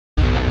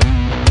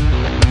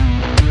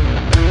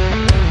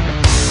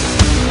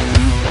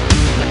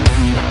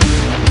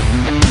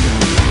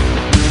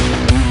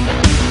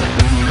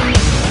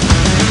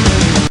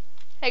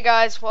Hey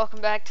guys,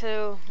 welcome back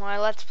to my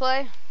Let's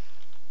Play.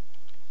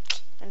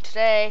 And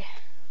today,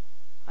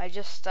 I'm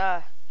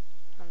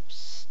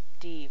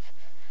Steve.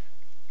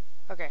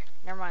 Okay,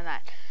 never mind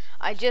that.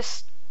 I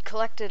just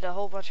collected a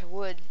whole bunch of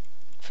wood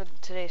for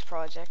today's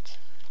project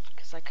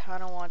because I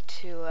kind of want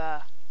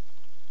to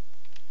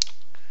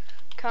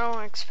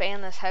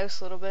expand this house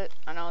a little bit.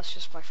 I know it's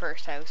just my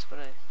first house, but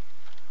I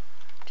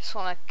just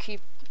want to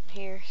keep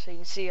here so you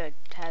can see I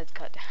had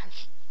cut down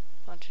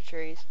a bunch of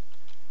trees.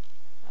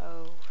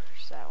 Oh,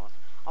 there's that one.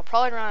 I'll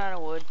probably run out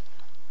of wood.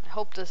 I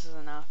hope this is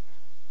enough.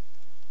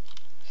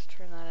 Let's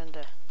turn that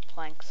into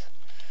planks.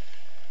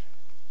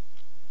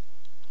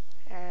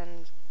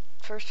 And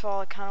first of all,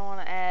 I kind of want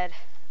to add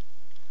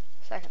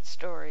a second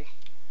story.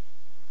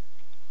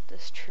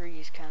 This tree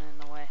is kind of in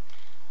the way.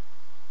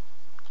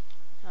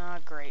 Oh,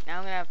 great. Now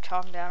I'm going to have to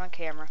chop them down on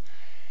camera.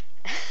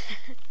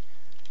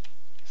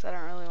 Because I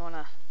don't really want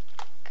to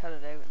cut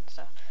it out and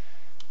stuff.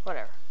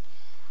 Whatever.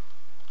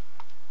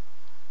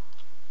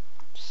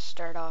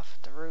 Start off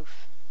at the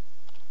roof.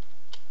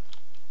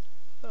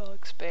 I'll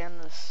expand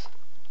this,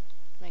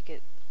 make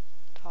it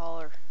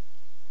taller.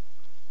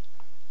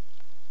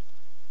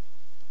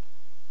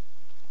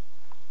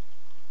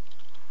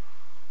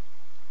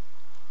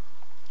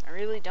 I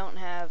really don't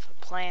have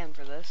a plan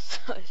for this,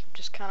 so I'm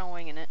just kind of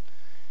winging it.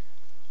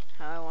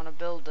 How I want to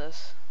build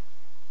this.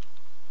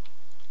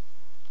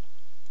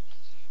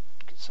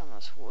 Get some of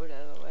this wood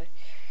out of the way.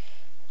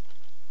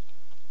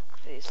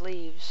 These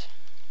leaves.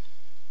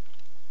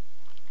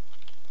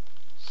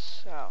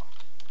 So.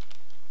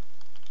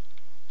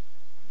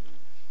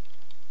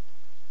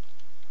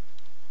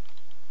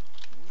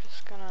 I'm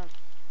just gonna.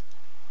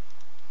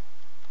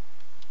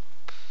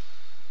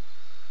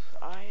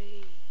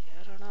 I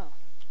don't know.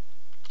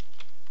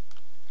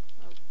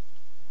 Oh,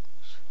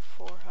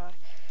 4 high. 1,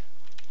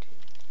 2,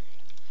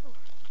 3, 4.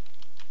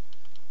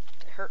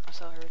 I hurt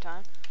myself every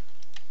time.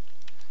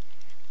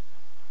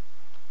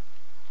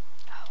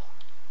 Oh,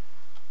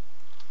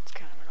 it's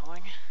kind of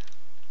annoying.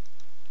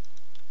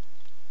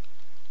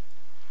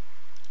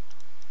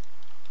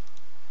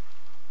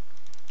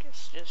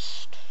 Guess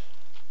just.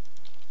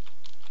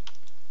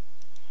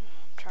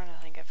 I'm trying to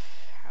think of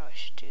how I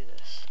should do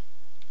this.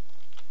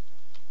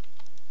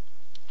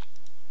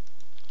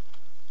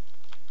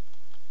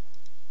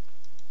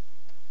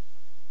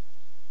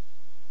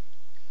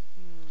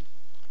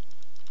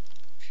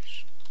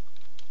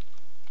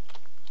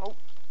 Oh,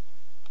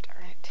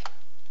 darn it.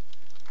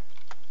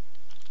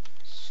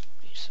 Let's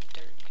use some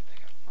dirt to get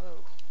back up.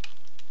 Whoa.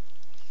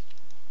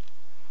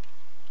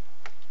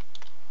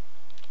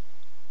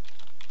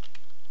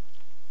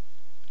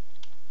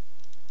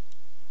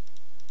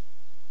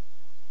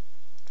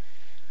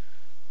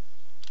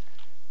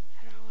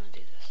 How do I want to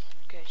do this?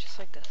 Okay, just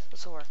like this.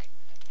 This will work.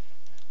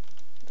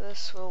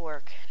 This will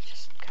work.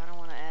 Just kind of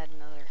want to add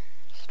another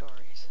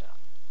story, so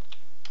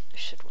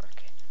this should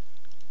work.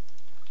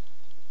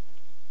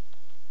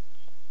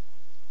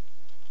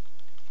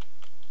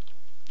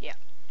 Yeah.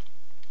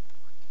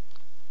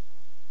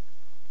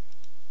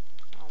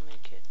 I'll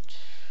make it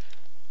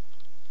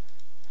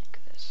like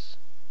this.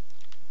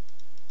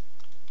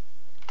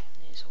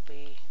 And these will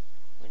be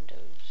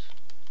windows.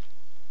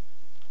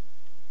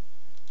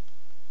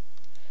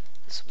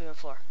 This will be my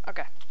floor.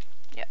 Okay.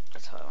 Yeah,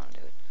 that's how I want to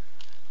do it.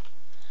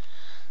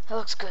 That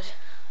looks good.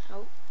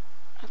 Oh,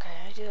 okay,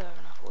 I do have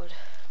enough wood.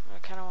 But I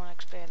kind of want to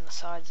expand the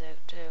sides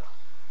out too.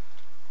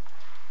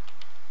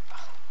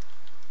 Oh,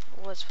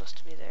 it was supposed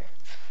to be there.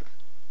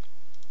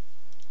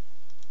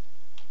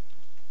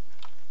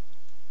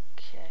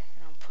 Okay,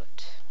 and I'll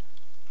put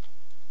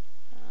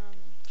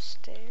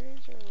stairs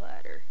or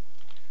ladder.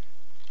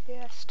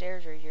 Yeah,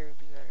 stairs right here would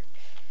be better.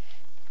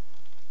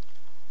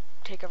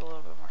 Take up a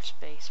little bit more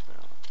space, but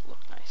it'll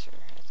look nicer,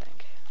 I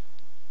think.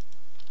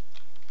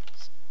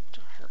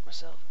 Don't hurt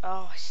myself.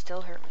 Oh, I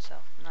still hurt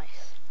myself.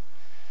 Nice.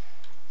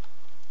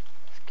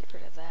 Let's get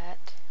rid of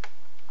that.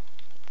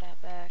 Put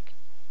that back.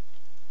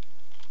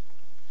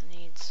 I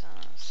need some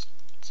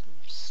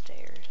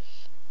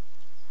stairs.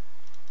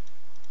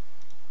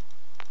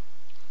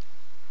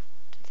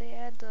 Did they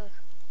add the?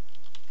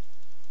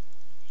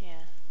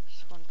 Yeah,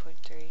 it's 1.3.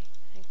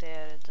 I think they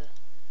added the.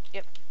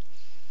 Yep.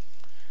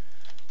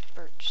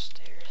 Birch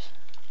stairs.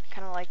 I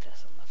kind of like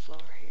this on the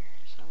floor here,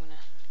 so I'm gonna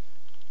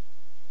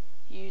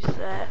use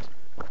that.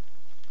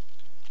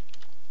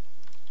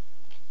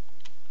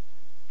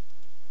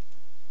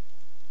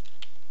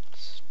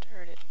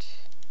 Start it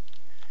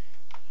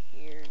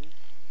here.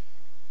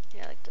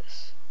 Yeah, like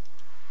this.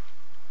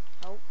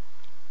 Oh,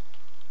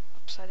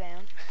 upside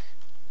down.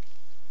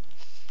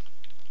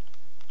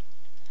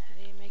 How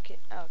do you make it?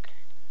 Oh, okay.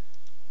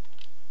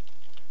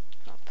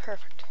 Oh,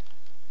 perfect.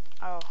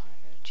 Oh, I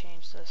gotta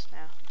change this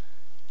now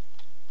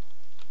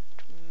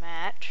to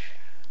match.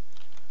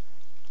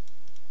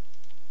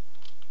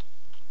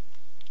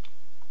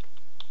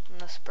 When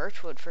this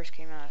birchwood first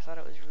came out, I thought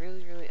it was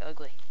really, really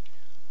ugly.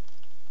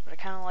 But I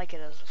kind of like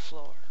it as a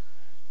floor.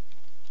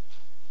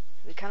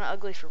 It'd be kind of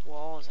ugly for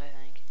walls, I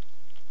think.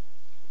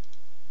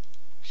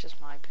 It's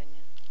just my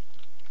opinion.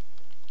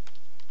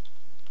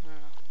 I don't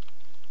know.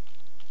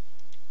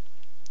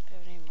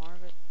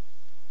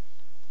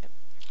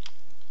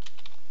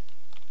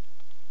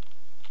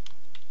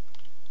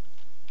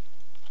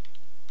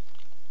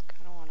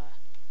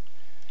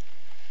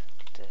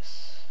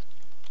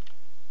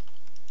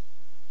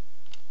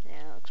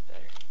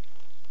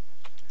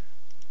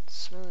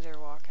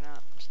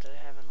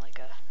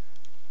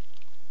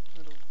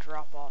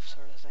 drop off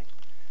sort of thing.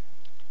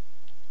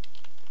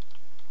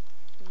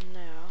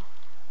 Now,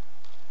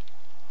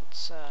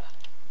 let's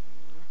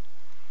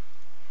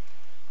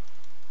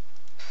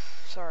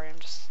sorry, I'm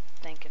just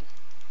thinking.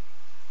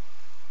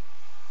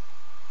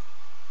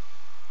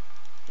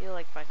 I feel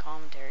like my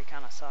commentary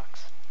kind of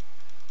sucks.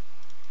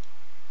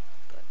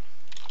 But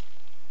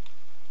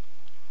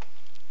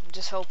I'm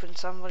just hoping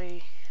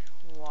somebody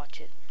will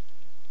watch it.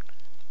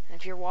 And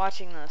if you're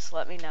watching this,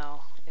 let me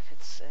know if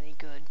it's any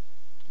good.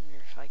 Or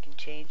if I can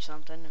change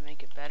something to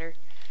make it better.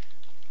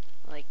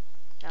 Like,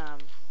 a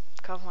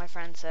couple of my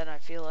friends said, I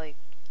feel like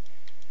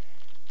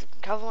a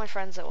couple of my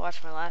friends that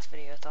watched my last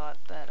video thought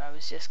that I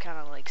was just kind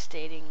of like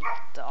stating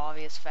the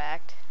obvious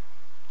fact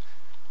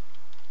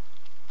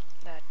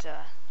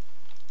that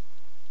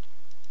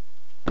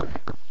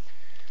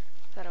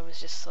that I was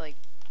just like,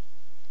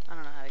 I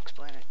don't know how to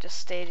explain it, just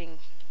stating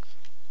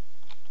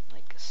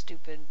like a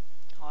stupid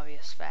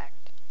obvious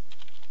fact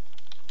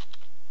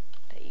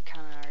that you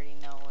kind of already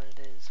know what it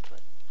is,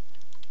 but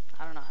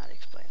I don't know how to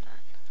explain that.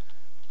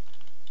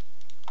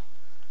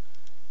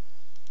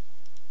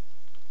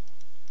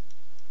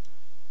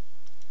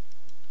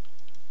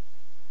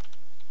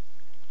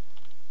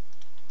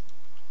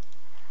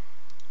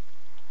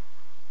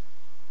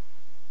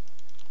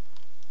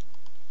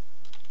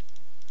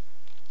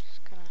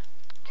 Just gonna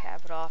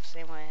cap it off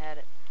same way I had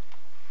it.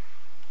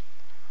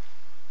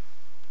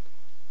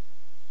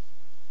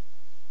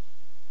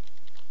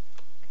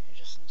 Okay,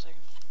 just one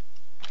second.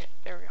 Okay,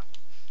 there we go.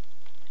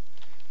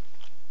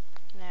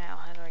 Now,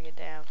 how do I get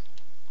down?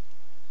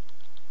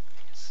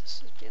 I guess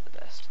this would be the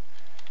best.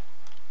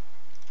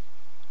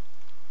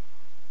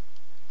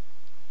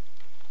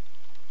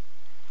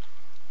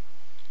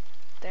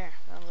 There,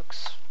 that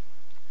looks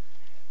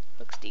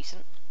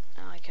decent.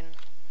 Now I can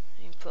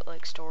put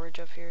like storage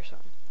up here or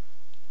something.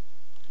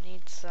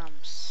 Need some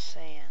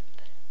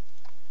sand.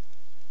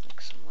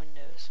 Make some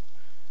windows.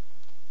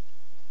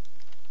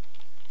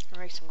 Or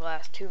make some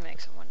glass to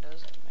make some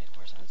windows, that would make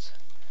more sense.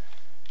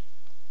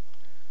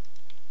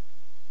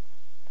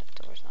 That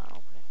door's not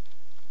opening.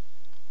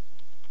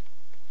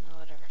 No,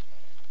 whatever.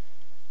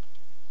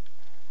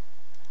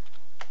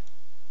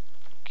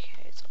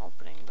 Okay, it's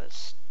opening but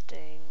it's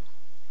staying.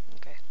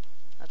 Okay,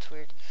 that's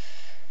weird.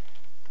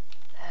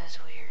 That is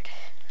weird.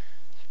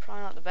 It's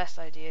probably not the best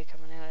idea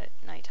coming out at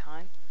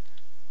nighttime.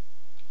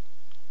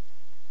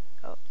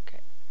 Oh,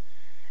 okay.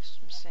 There's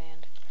some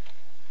sand.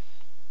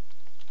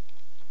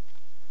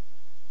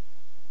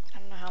 I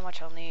don't know how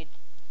much I'll need.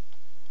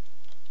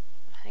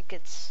 I think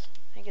it's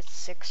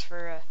 6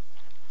 for a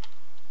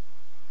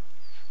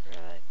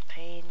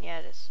pane. Yeah,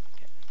 it is.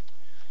 Okay.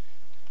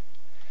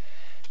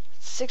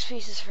 6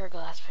 pieces for a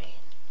glass pane,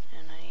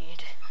 and I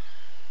need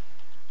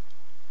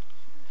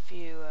a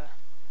few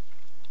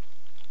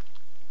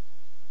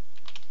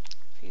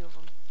of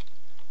them.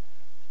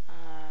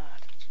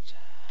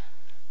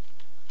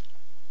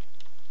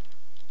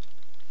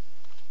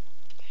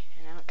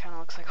 Okay, now it kind of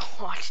looks like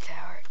a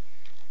watchtower.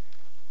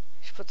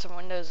 Should put some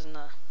windows in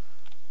the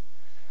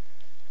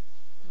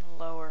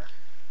lower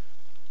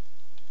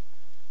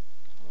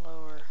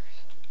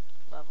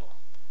level.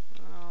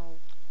 Oh,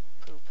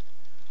 poop.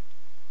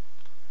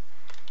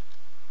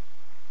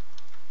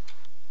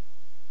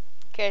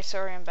 Okay,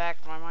 sorry I'm back.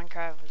 My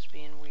Minecraft was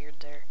being weird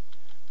there.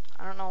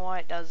 I don't know why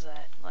it does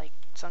that. Like,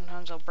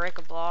 sometimes I'll break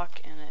a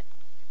block and it,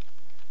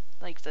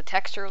 like, the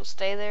texture will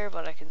stay there,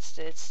 but I can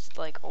it's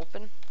like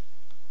open.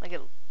 Like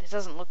it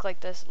doesn't look like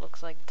this. It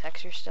looks like the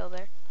texture's still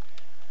there.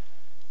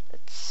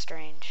 It's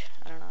strange.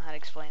 I don't know how to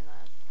explain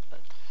that,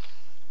 but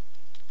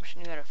I wish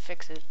I knew how to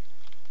fix it.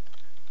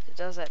 It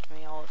does that to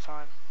me all the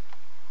time,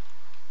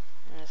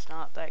 and it's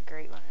not that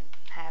great when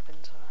it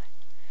happens when I'm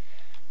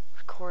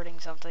recording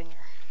something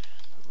or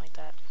something like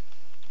that.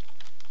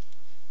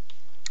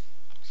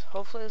 So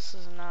hopefully this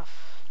is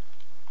enough.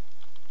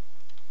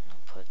 I'll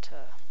put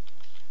an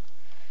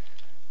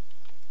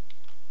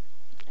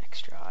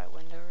extra high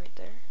window right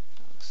there.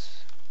 That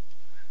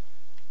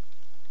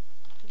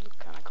looks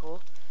kind of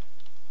cool.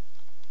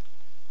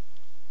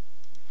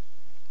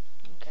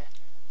 Okay,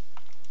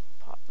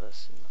 pop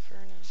this in the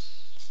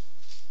furnace.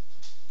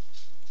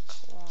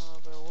 Coal and a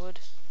little bit of wood.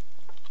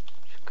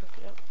 Should cook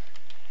it up.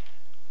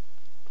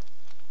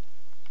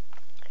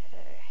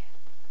 Okay.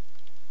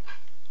 I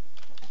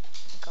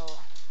think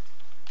I'll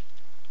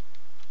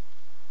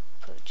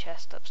put a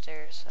chest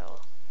upstairs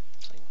so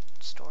I can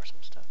store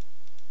some stuff.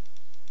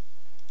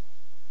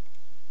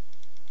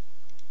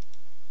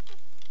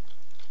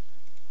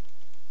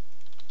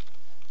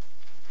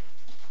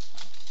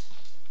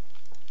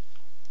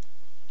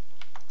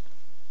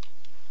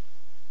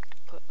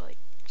 Put like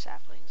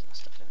saplings and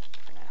stuff in it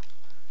for now.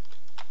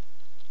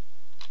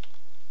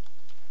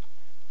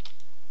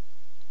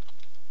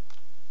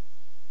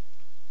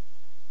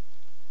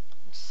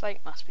 The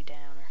site must be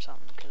down or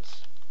something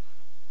because I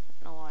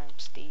don't know why I'm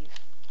Steve.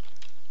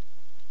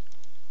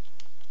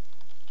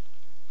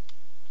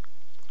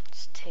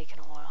 It's taking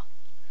a while.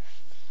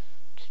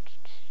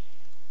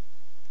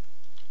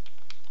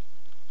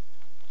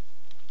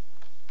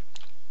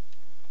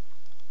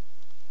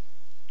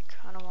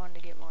 Kinda wanted to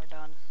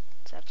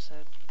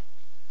episode.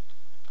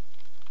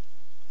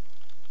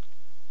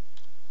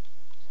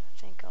 So I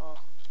think I'll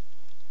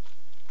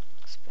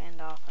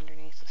expand off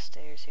underneath the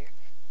stairs here.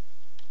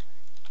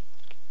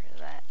 Get rid of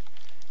that.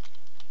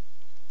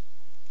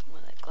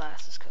 When that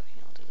glass is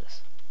cooking, I'll do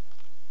this.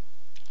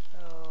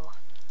 So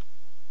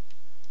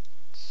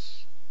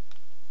it's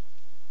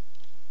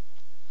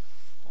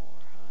 4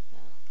 high, no,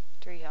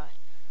 3 high.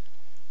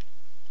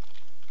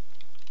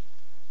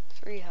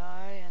 3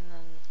 high, and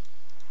then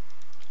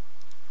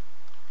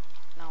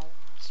no,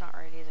 it's not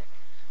right either.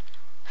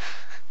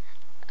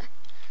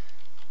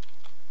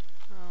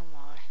 Oh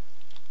my.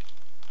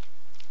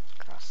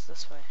 Across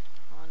this way.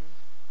 1,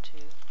 2,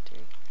 3,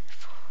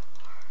 4.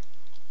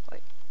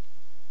 Wait.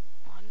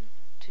 1,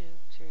 2,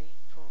 3,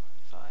 4,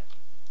 5,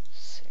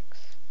 6.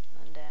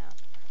 And then down.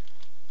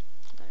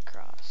 And then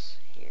across.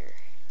 Here.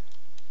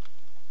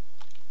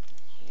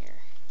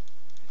 Here.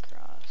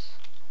 Across.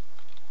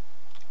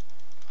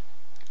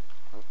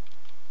 Oh.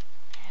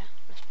 Yeah,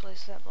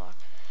 misplaced that block.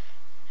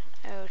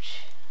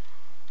 Ouch.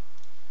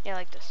 Yeah,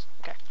 like this.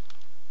 Okay.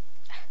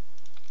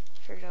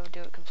 Figured I would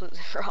do it completely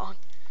wrong.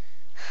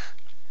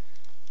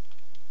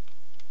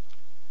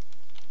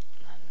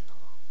 And then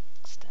we'll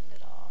extend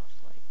it off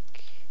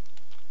like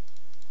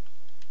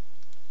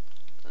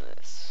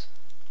this.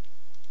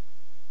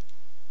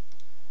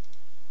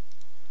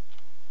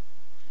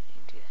 I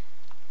need to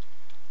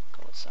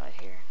go outside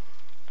here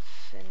and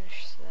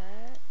finish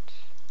that.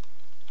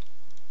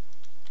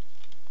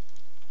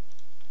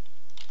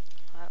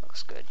 Oh, that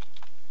looks good.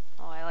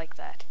 Oh, I like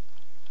that.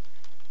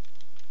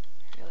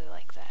 I really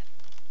like that.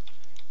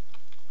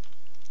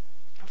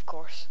 Of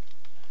course.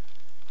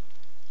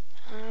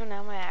 Oh,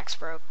 now my axe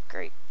broke.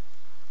 Great.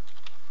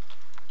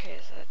 Okay,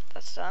 so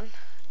that's done.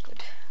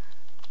 Good.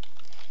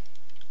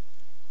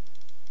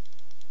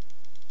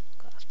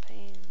 Glass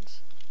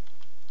panes.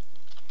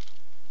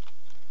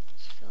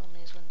 Let's fill in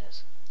these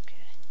windows.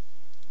 Okay.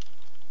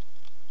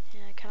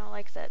 Yeah, I kind of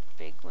like that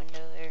big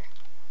window there.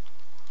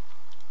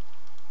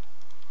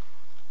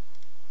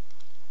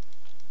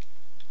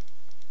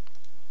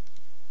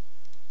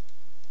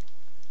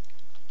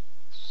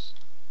 This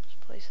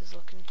place is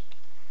looking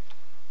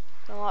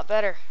a lot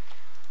better.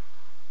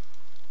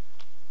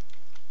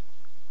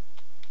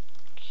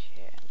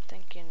 Okay, I'm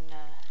thinking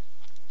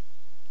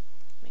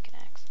make an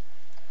axe.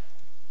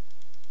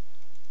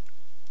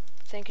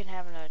 Thinking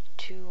having a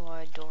 2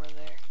 wide door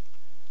there.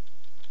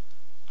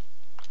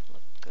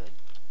 Look good.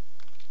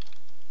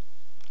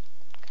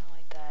 Kind of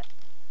like that.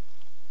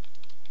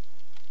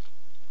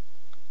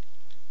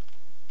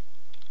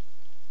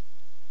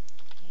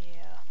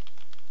 Yeah.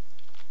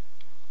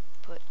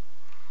 Put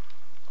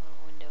a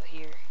little window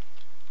here.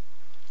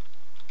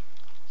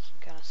 So you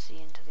kind of see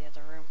into the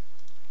other room.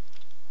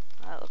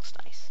 Oh, that looks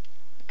nice.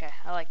 Okay,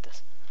 I like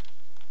this.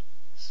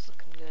 This is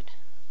looking good.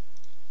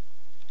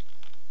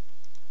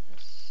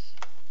 This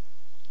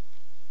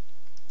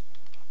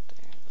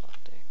block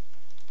there,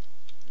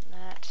 and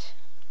that,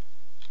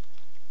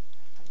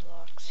 and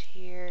blocks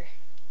here,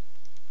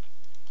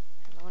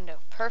 and the window.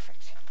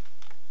 Perfect.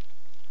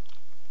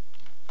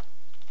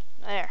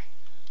 There.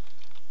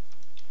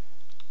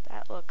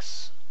 That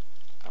looks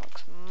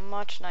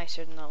much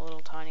nicer than that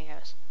little tiny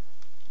house.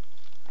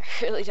 I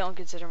really don't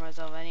consider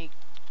myself any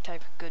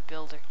type of good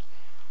builder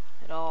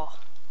at all.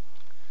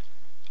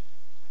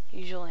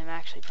 Usually I'm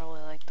actually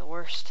probably like the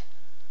worst.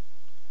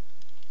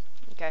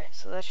 Okay,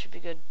 so that should be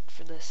good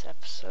for this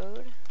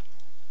episode.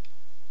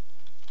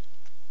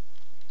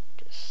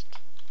 Just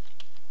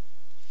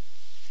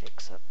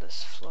fix up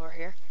this floor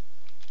here.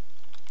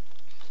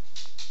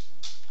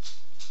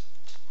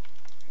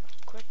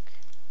 Real quick.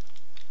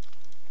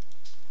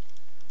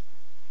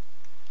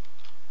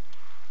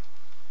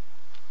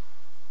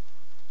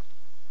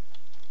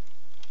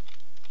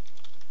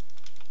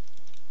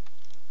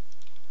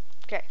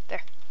 Okay,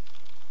 there.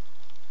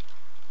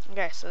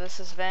 Okay, so this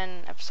has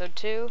been episode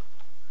 2.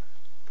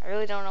 I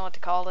really don't know what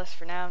to call this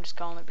for now. I'm just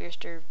calling it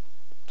Beerster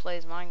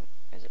Plays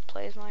Is it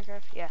Plays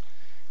Minecraft? Yeah.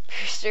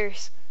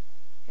 Beerster's.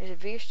 Is it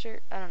Beerster?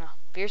 I don't know.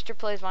 Beerster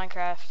Plays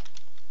Minecraft.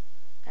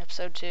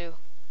 Episode 2.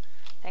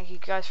 Thank you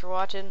guys for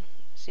watching.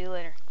 See you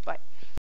later. Bye.